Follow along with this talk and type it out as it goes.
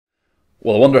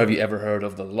Well, I wonder, have you ever heard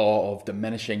of the law of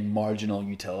diminishing marginal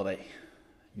utility?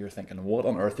 You're thinking, what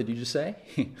on earth did you just say?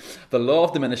 The law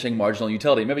of diminishing marginal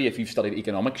utility. Maybe if you've studied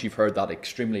economics, you've heard that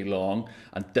extremely long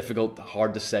and difficult,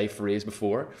 hard to say phrase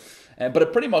before. But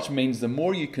it pretty much means the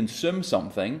more you consume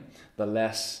something, the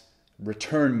less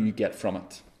return you get from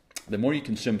it. The more you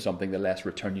consume something, the less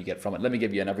return you get from it. Let me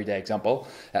give you an everyday example.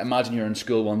 Imagine you're in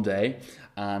school one day,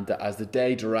 and as the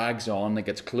day drags on, it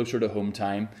gets closer to home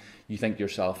time, you think to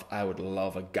yourself, I would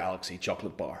love a Galaxy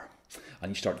chocolate bar. And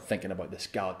you start thinking about this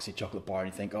Galaxy chocolate bar,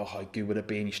 and you think, oh, how good would it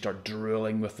be? And you start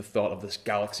drooling with the thought of this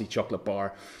Galaxy chocolate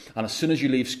bar. And as soon as you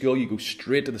leave school, you go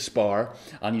straight to the Spar,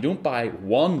 and you don't buy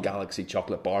one Galaxy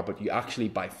chocolate bar, but you actually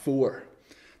buy 4.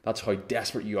 That's how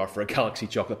desperate you are for a Galaxy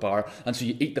chocolate bar. And so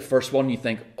you eat the first one and you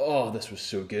think, oh, this was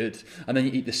so good. And then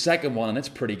you eat the second one and it's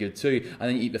pretty good too. And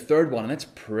then you eat the third one and it's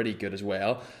pretty good as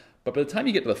well. But by the time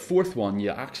you get to the fourth one, you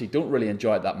actually don't really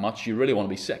enjoy it that much. You really want to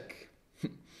be sick.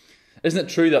 Isn't it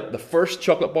true that the first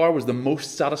chocolate bar was the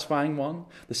most satisfying one?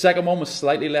 The second one was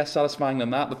slightly less satisfying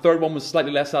than that. The third one was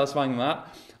slightly less satisfying than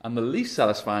that. And the least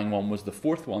satisfying one was the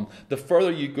fourth one. The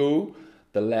further you go,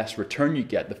 the less return you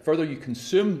get. The further you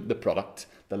consume the product,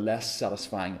 the less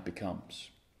satisfying it becomes.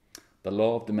 The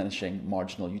law of diminishing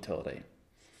marginal utility.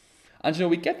 And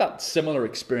we get that similar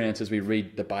experience as we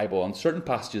read the Bible on certain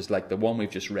passages like the one we've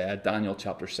just read, Daniel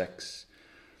chapter 6.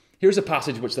 Here's a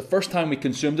passage which the first time we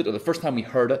consumed it, or the first time we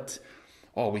heard it,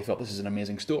 we thought this is an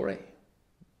amazing story.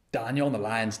 Daniel in the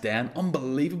lion's den,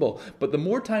 unbelievable. But the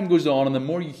more time goes on and the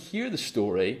more you hear the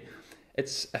story,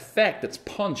 its effect, its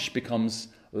punch becomes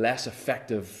less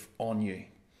effective on you.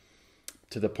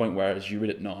 To the point where as you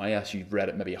read it now, as you've read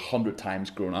it maybe 100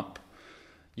 times grown up,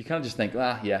 you kind of just think,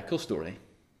 yeah, cool story,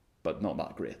 but not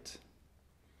that great.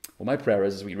 Well, my prayer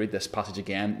is as we read this passage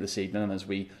again this evening and as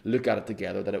we look at it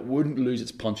together, that it wouldn't lose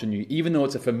its punch on you, even though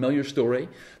it's a familiar story,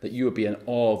 that you would be in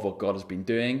awe of what God has been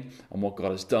doing and what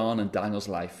God has done in Daniel's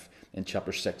life in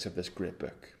chapter 6 of this great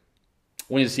book.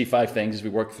 I want you to see 5 things as we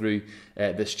work through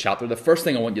this chapter. The first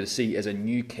thing I want you to see is a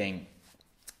new king.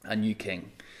 A new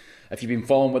king. If you've been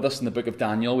following with us in the book of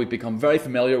Daniel, we've become very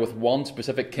familiar with one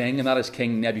specific king, and that is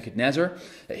King Nebuchadnezzar.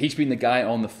 He's been the guy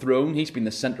on the throne. He's been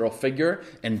the central figure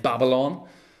in Babylon.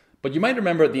 But you might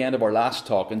remember at the end of our last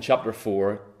talk in chapter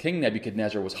 4, King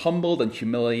Nebuchadnezzar was humbled and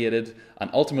humiliated, and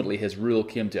ultimately his rule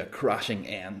came to a crashing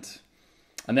end.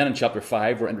 And then in chapter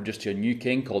 5, we're introduced to a new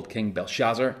king called King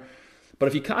Belshazzar. But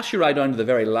if you cast your eye down to the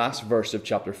very last verse of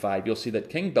chapter 5, you'll see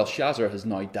that King Belshazzar has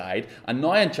now died. And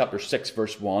now in chapter 6,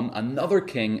 verse 1, another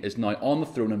king is now on the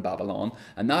throne in Babylon.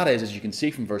 And that is, as you can see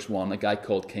from verse 1, a guy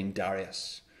called King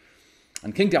Darius.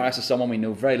 And King Darius is someone we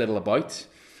know very little about.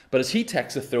 But as he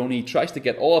takes the throne, he tries to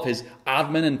get all of his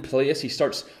admin in place. He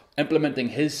starts implementing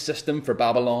his system for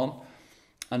Babylon.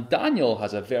 And Daniel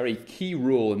has a very key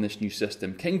role in this new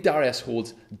system. King Darius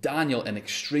holds Daniel in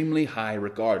extremely high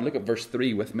regard. Look at verse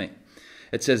 3 with me.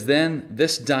 It says, Then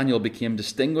this Daniel became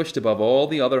distinguished above all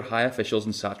the other high officials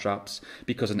and satraps,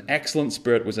 because an excellent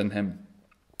spirit was in him,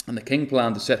 and the king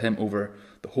planned to set him over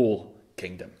the whole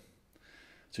kingdom.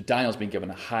 So Daniel's been given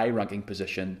a high-ranking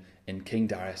position in King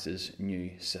Darius's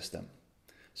new system.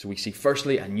 So we see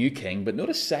firstly a new king, but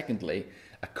notice secondly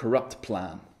a corrupt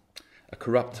plan. A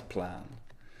corrupt plan.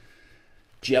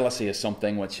 Jealousy is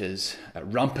something which is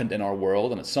rampant in our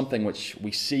world, and it's something which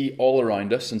we see all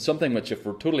around us, and something which, if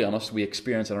we're totally honest, we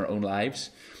experience in our own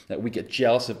lives, that we get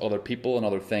jealous of other people and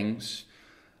other things.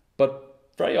 But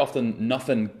very often,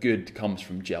 nothing good comes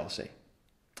from jealousy.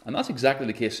 And that's exactly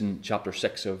the case in chapter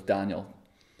 6 of Daniel.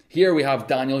 Here we have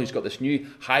Daniel, who's got this new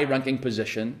high-ranking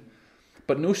position,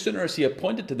 but no sooner is he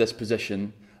appointed to this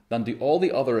position than do all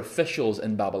the other officials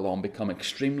in Babylon become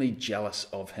extremely jealous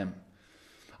of him.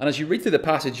 And as you read through the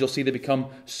passage, you'll see they become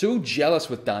so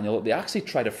jealous with Daniel that they actually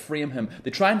try to frame him.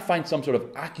 They try and find some sort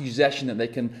of accusation that they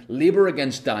can labour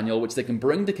against Daniel, which they can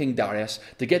bring to King Darius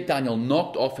to get Daniel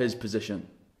knocked off his position.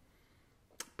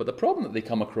 But the problem that they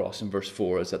come across in verse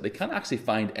 4 is that they can't actually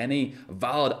find any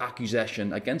valid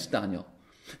accusation against Daniel.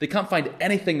 They can't find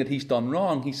anything that he's done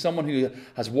wrong. He's someone who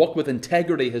has walked with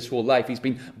integrity his whole life. He's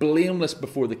been blameless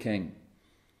before the king.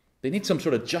 They need some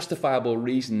sort of justifiable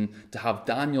reason to have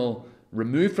Daniel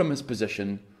removed from his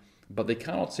position, but they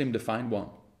cannot seem to find one.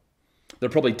 They're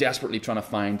probably desperately trying to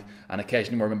find an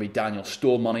occasion where maybe Daniel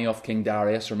stole money off King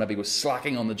Darius or maybe was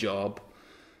slacking on the job,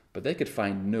 but they could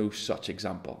find no such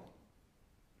example.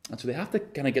 And so they have to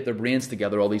kind of get their brains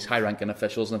together, all these high-ranking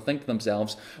officials, and think to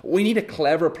themselves, we need a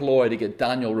clever ploy to get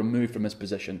Daniel removed from his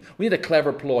position. We need a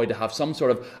clever ploy to have some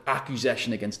sort of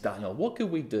accusation against Daniel. What could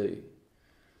we do?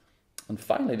 And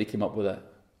finally they came up with a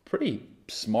pretty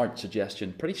smart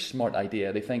suggestion, pretty smart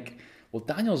idea. They think, Well,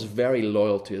 Daniel's very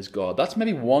loyal to his God. That's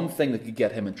maybe one thing that could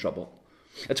get him in trouble.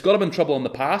 It's got him in trouble in the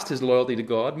past, his loyalty to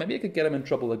God. Maybe it could get him in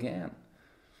trouble again.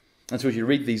 And so as you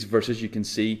read these verses, you can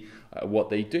see what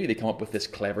they do. They come up with this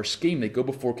clever scheme. They go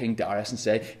before King Darius and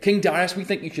say, King Darius, we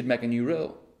think you should make a new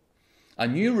rule. A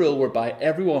new rule whereby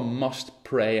everyone must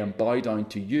pray and bow down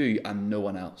to you and no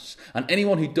one else. And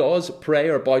anyone who does pray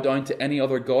or bow down to any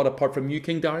other god apart from you,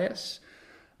 King Darius,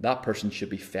 that person should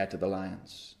be fed to the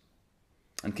lions.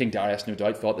 And King Darius, no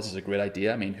doubt, thought this is a great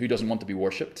idea. I mean, who doesn't want to be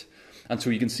worshipped? And so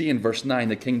you can see in verse 9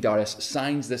 that King Darius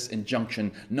signs this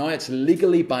injunction. Now it's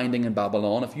legally binding in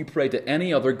Babylon. If you pray to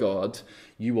any other god,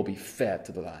 you will be fed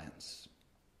to the lions.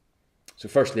 So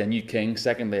firstly, a new king.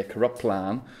 Secondly, a corrupt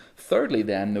plan. Thirdly,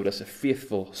 then, notice a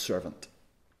faithful servant.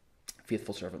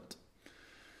 Faithful servant.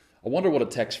 I wonder what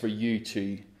it takes for you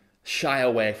to shy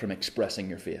away from expressing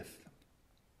your faith.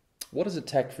 What does it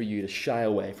take for you to shy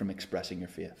away from expressing your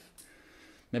faith?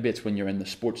 Maybe it's when you're in the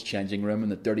sports changing room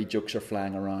and the dirty jokes are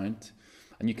flying around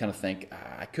and you kind of think,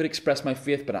 I could express my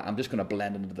faith, but I'm just going to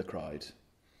blend into the crowd.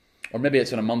 Or maybe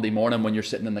it's on a Monday morning when you're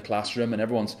sitting in the classroom and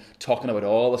everyone's talking about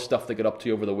all the stuff they got up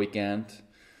to over the weekend.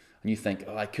 And you think,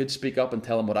 I could speak up and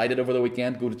tell them what I did over the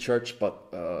weekend, go to church,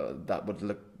 but that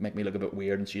would make me look a bit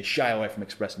weird. And so you shy away from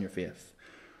expressing your faith.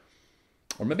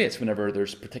 Or maybe it's whenever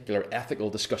there's particular ethical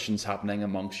discussions happening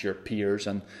amongst your peers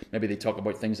and maybe they talk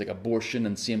about things like abortion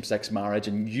and same-sex marriage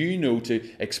and you know to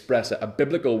express a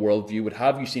biblical worldview would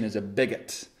have you seen as a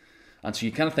bigot. And so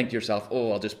you kind of think to yourself,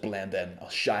 I'll just blend in. I'll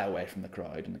shy away from the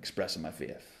crowd and expressing my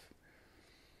faith.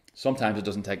 Sometimes it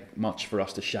doesn't take much for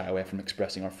us to shy away from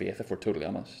expressing our faith, if we're totally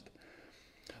honest.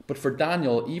 But for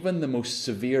Daniel, even the most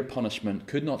severe punishment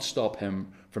could not stop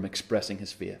him from expressing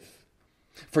his faith.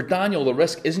 For Daniel, the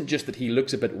risk isn't just that he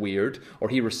looks a bit weird or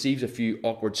he receives a few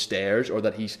awkward stares or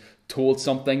that he's told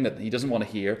something that he doesn't want to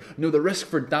hear. No, the risk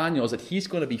for Daniel is that he's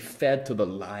going to be fed to the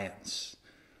lions.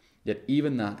 Yet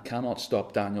even that cannot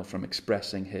stop Daniel from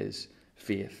expressing his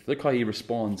faith. Look how he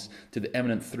responds to the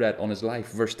imminent threat on his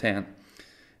life. Verse 10,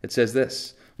 it says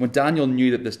this, When Daniel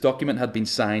knew that this document had been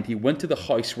signed, he went to the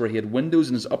house where he had windows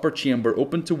in his upper chamber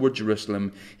open toward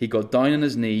Jerusalem. He got down on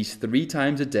his knees 3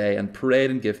 times a day and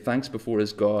prayed and gave thanks before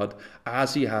his God,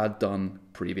 as he had done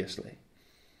previously.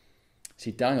 See,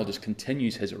 Daniel just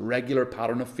continues his regular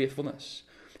pattern of faithfulness.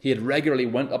 He had regularly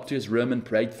went up to his room and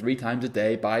prayed 3 times a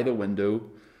day by the window.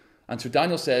 And so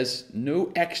Daniel says,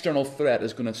 no external threat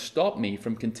is going to stop me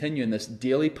from continuing this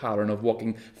daily pattern of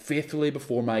walking faithfully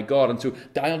before my God. And so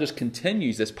Daniel just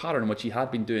continues this pattern which he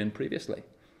had been doing previously.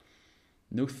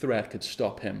 No threat could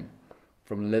stop him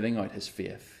from living out his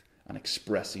faith and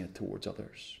expressing it towards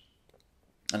others.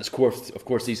 And of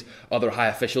course, these other high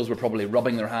officials were probably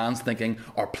rubbing their hands thinking,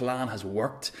 our plan has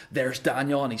worked. There's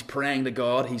Daniel and he's praying to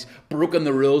God. He's broken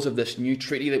the rules of this new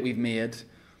treaty that we've made.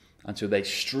 And so they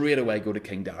straight away go to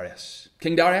King Darius.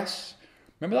 King Darius,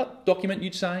 remember that document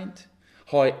you'd signed?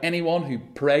 How anyone who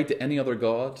prayed to any other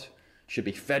god should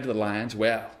be fed to the lions.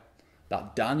 Well,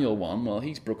 that Daniel one,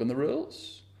 he's broken the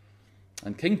rules.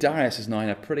 And King Darius is now in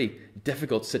a pretty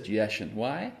difficult situation.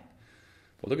 Why?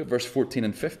 Well, look at verse 14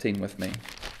 and 15 with me. It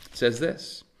says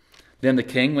this, Then the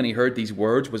king, when he heard these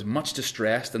words, was much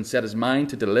distressed and set his mind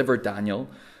to deliver Daniel,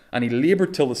 and he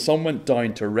laboured till the sun went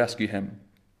down to rescue him.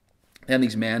 Then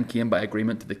these men came by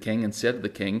agreement to the king and said to the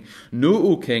king, Know,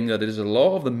 O king, that it is a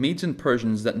law of the Medes and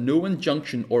Persians that no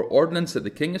injunction or ordinance that the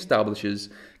king establishes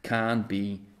can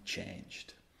be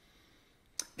changed.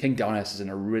 King Darius is in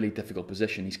a really difficult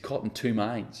position. He's caught in 2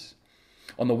 minds.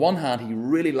 On the one hand, he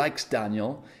really likes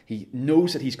Daniel. He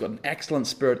knows that he's got an excellent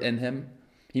spirit in him.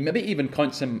 He maybe even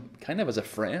counts him kind of as a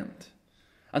friend.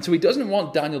 And so he doesn't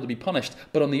want Daniel to be punished.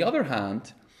 But on the other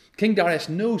hand, King Darius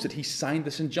knows that he signed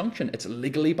this injunction. It's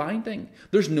legally binding.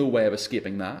 There's no way of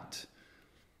escaping that.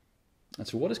 And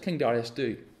so what does King Darius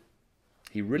do?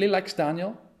 He really likes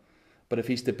Daniel, but if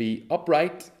he's to be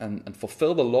upright and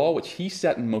fulfill the law which he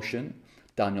set in motion,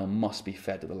 Daniel must be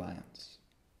fed to the lions.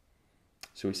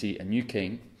 So we see a new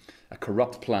king, a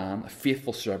corrupt plan, a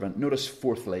faithful servant. Notice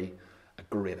fourthly, a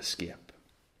great escape.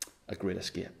 A great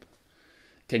escape.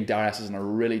 King Darius is in a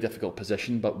really difficult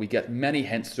position, but we get many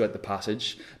hints throughout the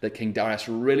passage that King Darius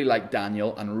really liked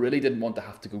Daniel and really didn't want to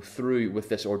have to go through with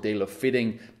this ordeal of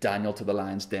feeding Daniel to the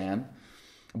lion's den.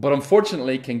 But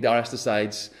unfortunately, King Darius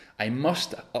decides, I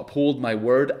must uphold my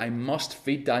word, I must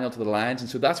feed Daniel to the lions, and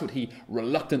so that's what he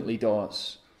reluctantly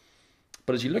does.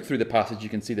 But as you look through the passage, you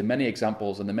can see the many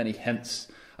examples and the many hints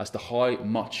as to how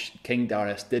much King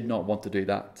Darius did not want to do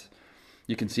that.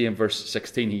 You can see in verse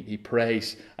 16, he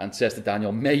prays and says to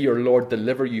Daniel, May your Lord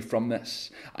deliver you from this.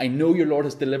 I know your Lord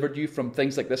has delivered you from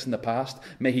things like this in the past.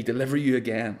 May he deliver you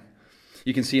again.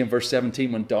 You can see in verse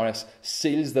 17 when Darius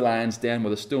seals the lion's den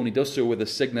with a stone, he does so with a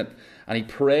signet, and he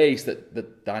prays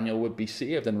that Daniel would be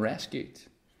saved and rescued.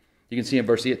 You can see in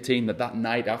verse 18 that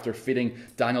night after feeding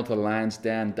Daniel to the lion's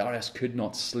den, Darius could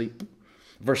not sleep.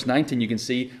 Verse 19, you can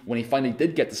see when he finally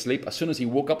did get to sleep, as soon as he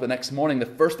woke up the next morning, the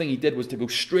first thing he did was to go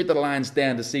straight to the lion's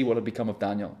den to see what had become of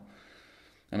Daniel.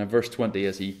 And in verse 20,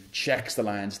 as he checks the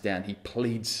lion's den, he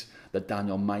pleads that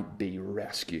Daniel might be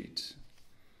rescued.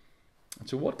 And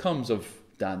so what comes of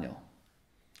Daniel?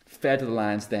 Fed to the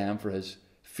lion's den for his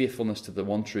faithfulness to the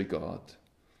one true God.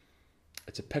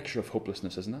 It's a picture of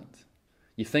hopelessness, isn't it?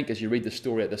 You think as you read the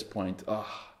story at this point,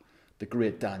 the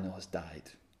great Daniel has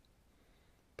died.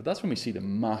 But that's when we see the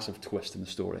massive twist in the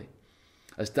story.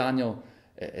 As Daniel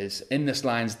is in this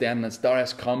lion's den, and as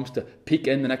Darius comes to peek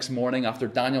in the next morning after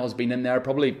Daniel has been in there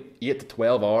probably 8 to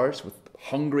 12 hours with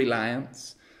hungry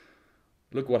lions,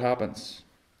 look what happens.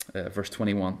 Verse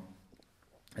 21.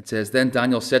 It says, Then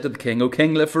Daniel said to the king, O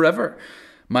king, live forever.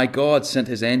 My God sent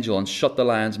his angel and shut the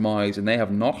lions' mouths, and they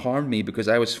have not harmed me, because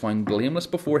I was found blameless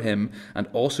before him and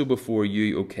also before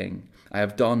you, O king. I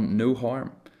have done no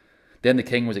harm. Then the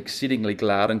king was exceedingly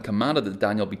glad and commanded that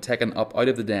Daniel be taken up out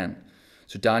of the den.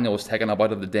 So Daniel was taken up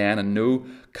out of the den, and no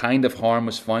kind of harm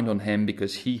was found on him,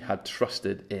 because he had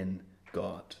trusted in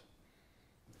God.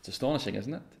 It's astonishing,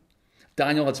 isn't it?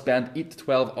 Daniel had spent 8 to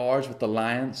 12 hours with the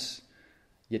lions,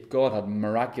 yet God had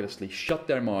miraculously shut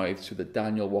their mouths so that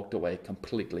Daniel walked away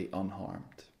completely unharmed.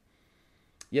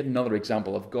 Yet another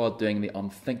example of God doing the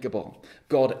unthinkable.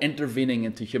 God intervening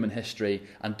into human history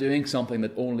and doing something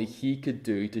that only he could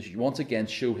do to once again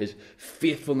show his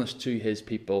faithfulness to his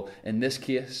people. In this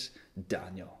case,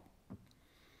 Daniel.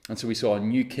 And so we saw a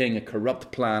new king, a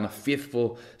corrupt plan, a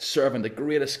faithful servant, a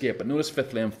great escape. But notice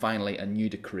fifthly and finally, a new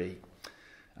decree.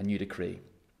 A new decree.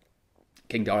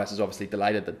 King Darius is obviously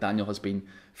delighted that Daniel has been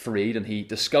freed, and he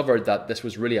discovered that this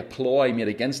was really a ploy made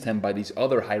against him by these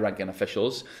other high-ranking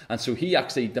officials. And so he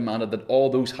actually demanded that all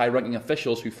those high-ranking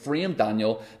officials who framed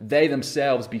Daniel, they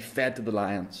themselves be fed to the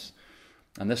lions.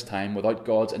 And this time, without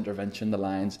God's intervention, the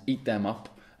lions eat them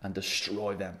up and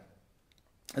destroy them.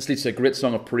 This leads to a great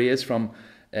song of praise from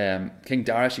King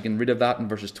Darius. You can read of that in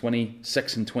verses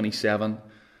 26 and 27.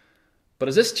 But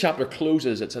as this chapter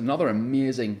closes, it's another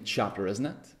amazing chapter, isn't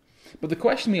it? But the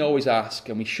question we always ask,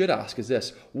 and we should ask, is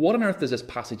this: what on earth does this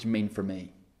passage mean for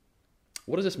me?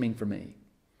 What does this mean for me?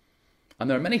 And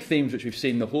there are many themes which we've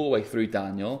seen the whole way through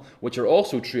Daniel, which are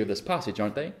also true of this passage,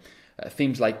 aren't they?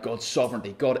 Themes like God's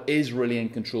sovereignty. God is really in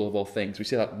control of all things. We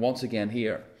see that once again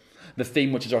here. The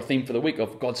theme, which is our theme for the week,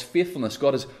 of God's faithfulness.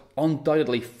 God is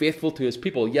undoubtedly faithful to his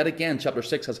people. Yet again, chapter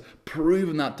 6 has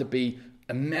proven that to be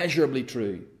immeasurably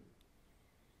true.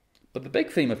 But the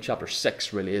big theme of chapter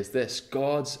 6 really is this: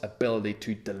 God's ability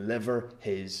to deliver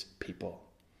his people.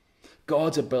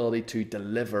 God's ability to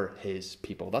deliver his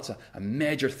people. That's a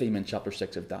major theme in chapter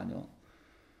 6 of Daniel.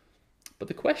 But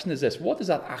the question is this: what does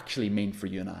that actually mean for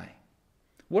you and I?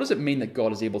 What does it mean that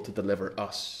God is able to deliver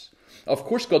us? Of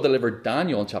course, God delivered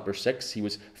Daniel in chapter 6. He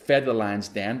was fed to the lion's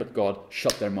den, but God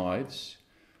shut their mouths.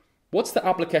 What's the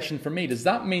application for me? Does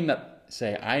that mean that,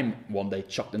 say, I'm one day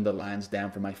chucked into the lion's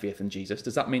den for my faith in Jesus?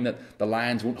 Does that mean that the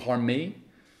lions won't harm me?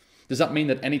 Does that mean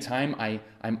that any time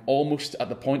I'm almost at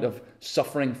the point of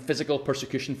suffering physical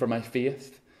persecution for my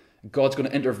faith, God's going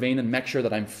to intervene and make sure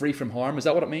that I'm free from harm? Is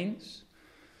that what it means?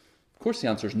 Of course the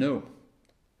answer is no.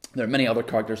 There are many other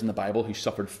characters in the Bible who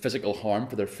suffered physical harm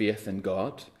for their faith in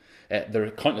God. There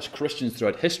are countless Christians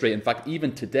throughout history. In fact,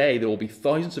 even today, there will be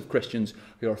thousands of Christians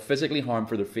who are physically harmed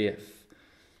for their faith.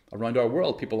 Around our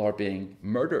world, people are being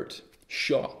murdered,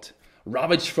 shot,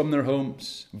 ravaged from their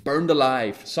homes, burned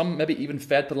alive, some maybe even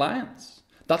fed to lions.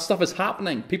 That stuff is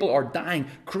happening. People are dying.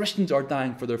 Christians are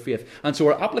dying for their faith. And so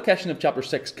our application of chapter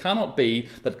 6 cannot be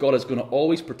that God is going to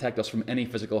always protect us from any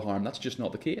physical harm. That's just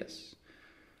not the case.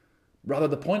 Rather,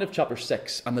 the point of chapter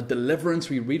 6 and the deliverance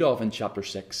we read of in chapter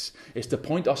 6 is to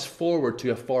point us forward to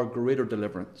a far greater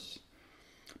deliverance.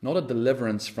 Not a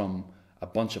deliverance from a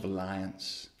bunch of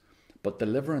lions, but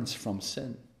deliverance from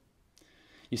sin.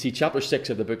 You see, chapter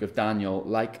 6 of the book of Daniel,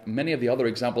 like many of the other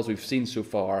examples we've seen so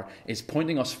far, is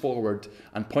pointing us forward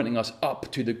and pointing us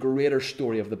up to the greater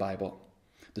story of the Bible,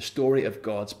 the story of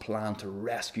God's plan to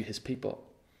rescue his people.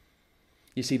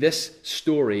 You see, this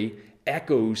story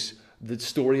echoes the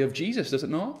story of Jesus, does it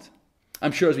not?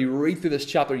 I'm sure as we read through this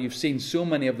chapter, you've seen so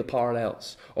many of the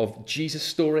parallels of Jesus'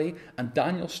 story and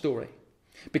Daniel's story.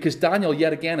 Because Daniel,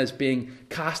 yet again, is being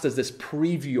cast as this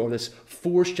preview or this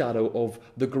foreshadow of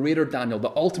the greater Daniel,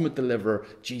 the ultimate deliverer,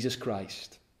 Jesus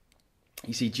Christ.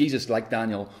 You see, Jesus, like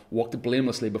Daniel, walked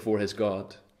blamelessly before his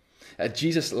God.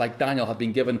 Jesus, like Daniel, had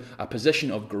been given a position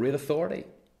of great authority.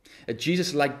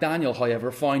 Jesus, like Daniel,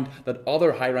 however, found that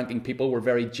other high-ranking people were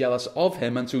very jealous of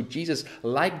him, and so Jesus,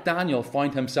 like Daniel,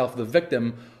 found himself the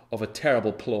victim of a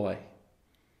terrible ploy.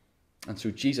 And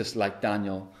so Jesus, like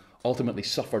Daniel, ultimately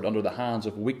suffered under the hands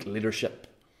of weak leadership.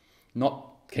 Not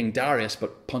King Darius,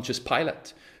 but Pontius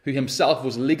Pilate, who himself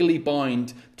was legally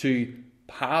bound to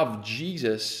have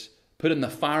Jesus put in the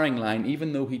firing line,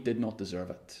 even though he did not deserve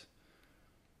it.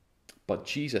 But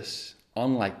Jesus,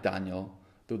 unlike Daniel,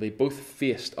 though they both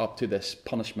faced up to this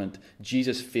punishment,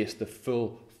 Jesus faced the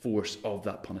full force of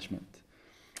that punishment.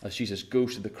 As Jesus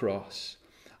goes to the cross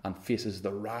and faces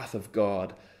the wrath of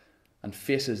God and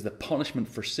faces the punishment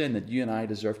for sin that you and I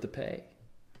deserve to pay.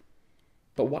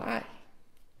 But why?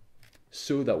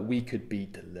 So that we could be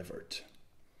delivered.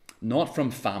 Not from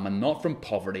famine, not from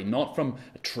poverty, not from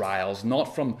trials,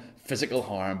 not from physical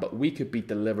harm, but we could be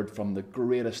delivered from the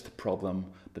greatest problem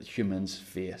that humans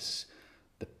face,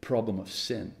 the problem of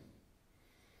sin.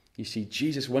 You see,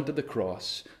 Jesus went to the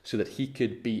cross so that he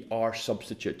could be our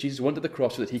substitute. Jesus went to the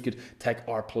cross so that he could take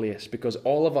our place, because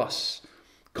all of us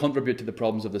contribute to the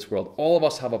problems of this world. All of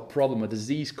us have a problem, a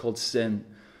disease called sin.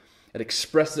 It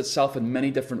expresses itself in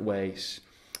many different ways.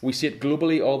 We see it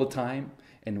globally all the time,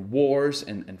 in wars,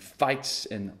 in fights,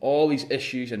 in all these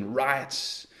issues, in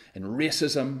riots, in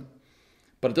racism.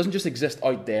 But it doesn't just exist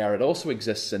out there, it also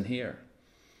exists in here.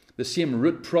 The same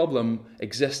root problem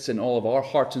exists in all of our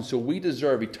hearts, and so we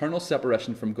deserve eternal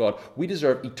separation from God. We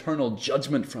deserve eternal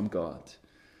judgment from God.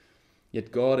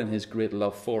 Yet God, in his great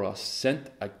love for us, sent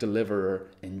a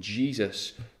deliverer in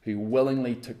Jesus who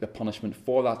willingly took the punishment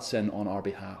for that sin on our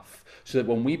behalf, so that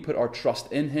when we put our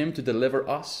trust in him to deliver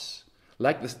us,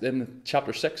 like this in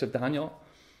chapter 6 of Daniel,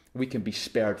 we can be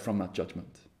spared from that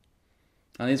judgment.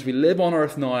 And as we live on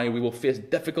earth now, we will face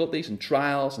difficulties and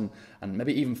trials and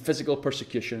maybe even physical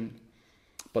persecution.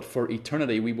 But for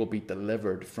eternity, we will be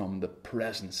delivered from the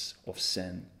presence of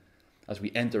sin as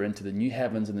we enter into the new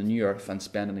heavens and the new earth and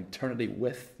spend an eternity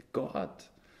with God.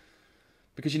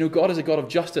 Because God is a God of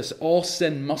justice. All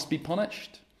sin must be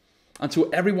punished. And so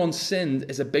everyone's sin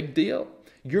is a big deal.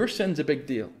 Your sin's a big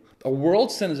deal. A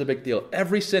world's sin is a big deal.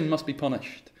 Every sin must be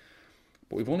punished.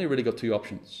 But we've only really got two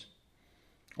options.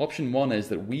 Option one is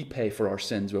that we pay for our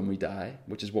sins when we die,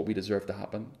 which is what we deserve to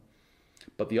happen.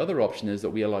 But the other option is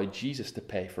that we allow Jesus to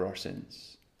pay for our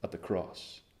sins at the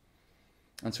cross.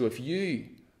 And so if you,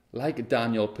 like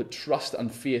Daniel, put trust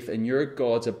and faith in your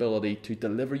God's ability to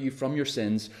deliver you from your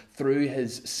sins through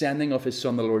his sending of his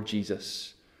Son, the Lord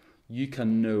Jesus, you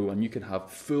can know and you can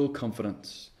have full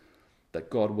confidence that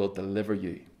God will deliver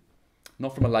you.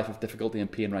 Not from a life of difficulty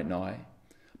and pain right now,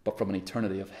 but from an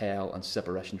eternity of hell and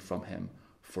separation from him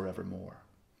forevermore.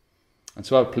 And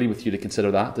so I would plead with you to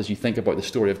consider that as you think about the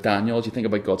story of Daniel, as you think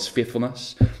about God's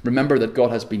faithfulness. Remember that God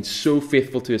has been so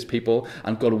faithful to his people,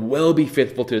 and God will be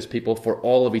faithful to his people for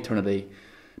all of eternity,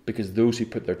 because those who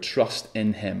put their trust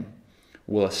in him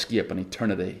will escape an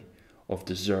eternity of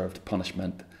deserved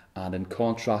punishment, and in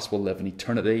contrast will live an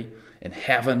eternity in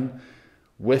heaven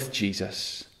with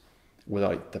Jesus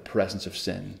without the presence of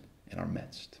sin in our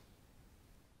midst.